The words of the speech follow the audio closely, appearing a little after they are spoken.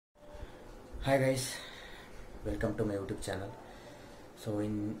Hi guys, welcome to my YouTube channel. So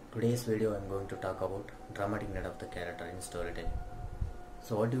in today's video I'm going to talk about dramatic need of the character in storytelling.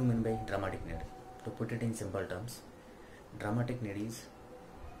 So what do you mean by dramatic need? To put it in simple terms, dramatic need is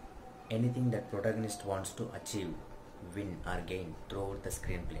anything that protagonist wants to achieve, win or gain throughout the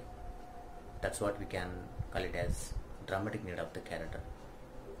screenplay. That's what we can call it as dramatic need of the character.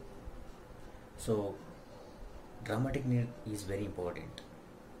 So dramatic need is very important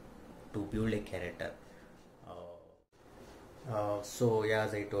to build a character. So yeah,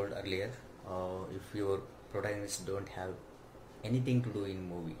 as I told earlier, if your protagonists don't have anything to do in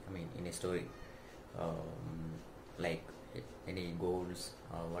movie, in a story, like any goals,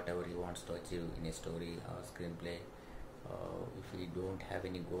 whatever he wants to achieve in a story or screenplay, if he don't have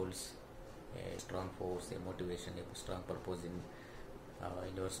any goals, a strong force, a motivation, a strong purpose in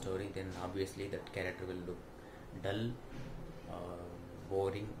your story, then obviously that character will look dull,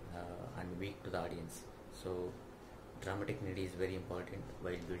 boring, and weak to the audience. So dramatic need is very important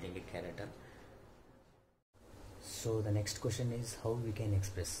while building a character. So the next question is how we can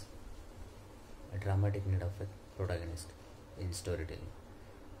express a dramatic need of a protagonist in storytelling.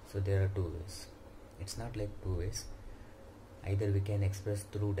 So there are two ways. It's not like two ways. Either we can express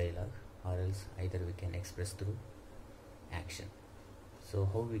through dialogue, or else either we can express through action. So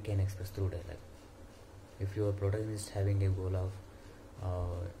how we can express through dialogue? If your protagonist having a goal of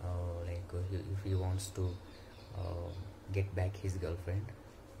if he wants to get back his girlfriend,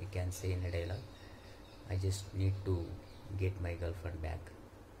 he can say in a dialogue, I just need to get my girlfriend back.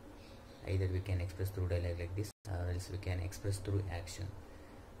 Either we can express through dialogue like this, or else we can express through action,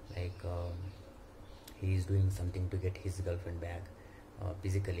 like he is doing something to get his girlfriend back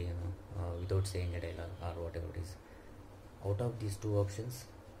physically, without saying a dialogue or whatever it is. Out of these two options,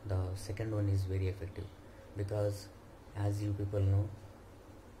 the second one is very effective, because as you people know,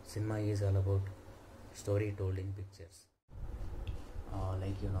 cinema is all about story told in pictures.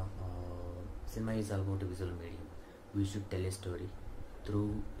 Cinema is all about a visual medium. We should tell a story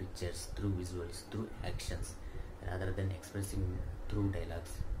through pictures, through visuals, through actions, rather than expressing through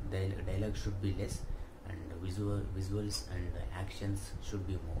dialogues. Dialogue should be less, and visuals and actions should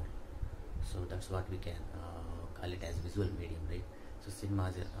be more. So that's what we can call it as visual medium, right? So cinema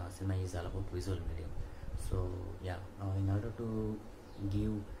is all about visual medium. So yeah, in order to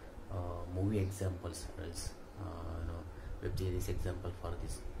give movie examples, or else web series example for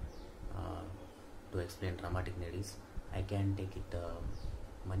this, to explain dramatic need is, I can take it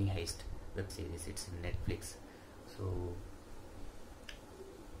Money Heist web series. It's in Netflix. So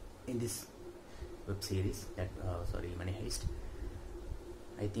in this web series, Money Heist,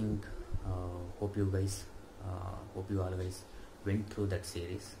 I think hope you all guys went through that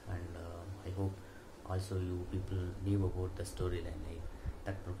series, and I hope also you people knew about the storyline. Like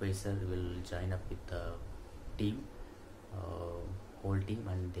that professor will join up with the team, whole team,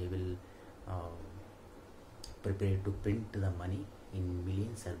 and they will prepare to print the money in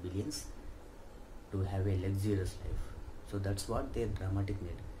millions or billions to have a luxurious life. So that's what their dramatic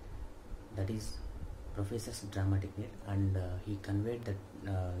need. That is professor's dramatic need, and he conveyed that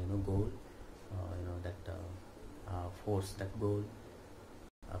goal, force, that goal.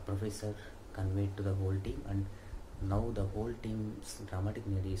 Professor conveyed to the whole team, and now the whole team's dramatic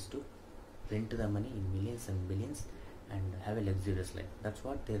need is to print the money in millions and billions and have a luxurious life. That's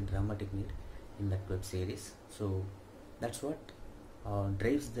what their dramatic need in that web series. So that's what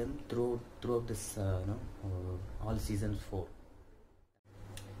drives them throughout this all season 4.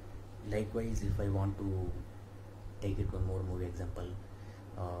 Likewise, if I want to take it one more movie example,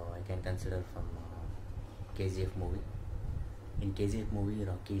 I can consider from KGF movie. In KGF movie,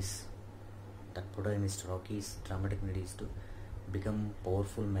 that protagonist Rocky's dramatic need is to become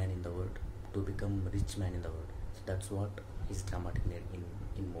powerful man in the world, to become rich man in the world. So that's what his dramatic need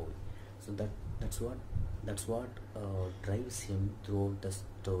in movie. So that's what drives him throughout the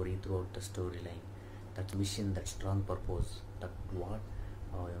story, throughout the storyline. That mission, that strong purpose, that what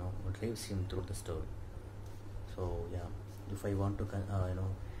drives him through the story. So yeah, if I want to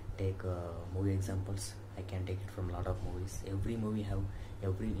take movie examples, I can take it from a lot of movies. Every movie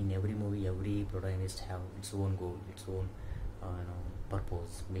every protagonist have its own goal, its own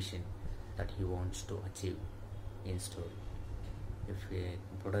purpose, mission that he wants to achieve in story. If a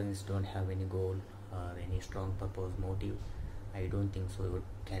protagonist don't have any goal or any strong purpose, motive, I don't think so your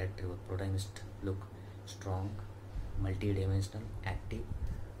character or protagonist look strong, multi-dimensional, active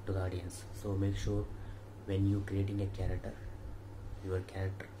to the audience. So make sure when you creating a character, your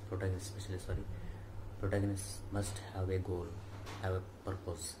character protagonist must have a goal, have a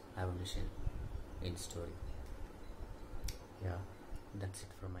purpose, have a mission in story. Yeah, that's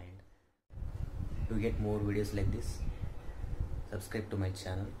it from my end. To get more videos like this, subscribe to my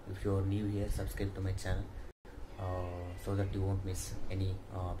channel. If you are new here, subscribe to my channel so that you won't miss any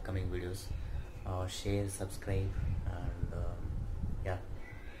upcoming videos. Share, subscribe, and yeah,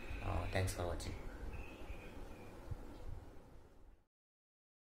 thanks for watching.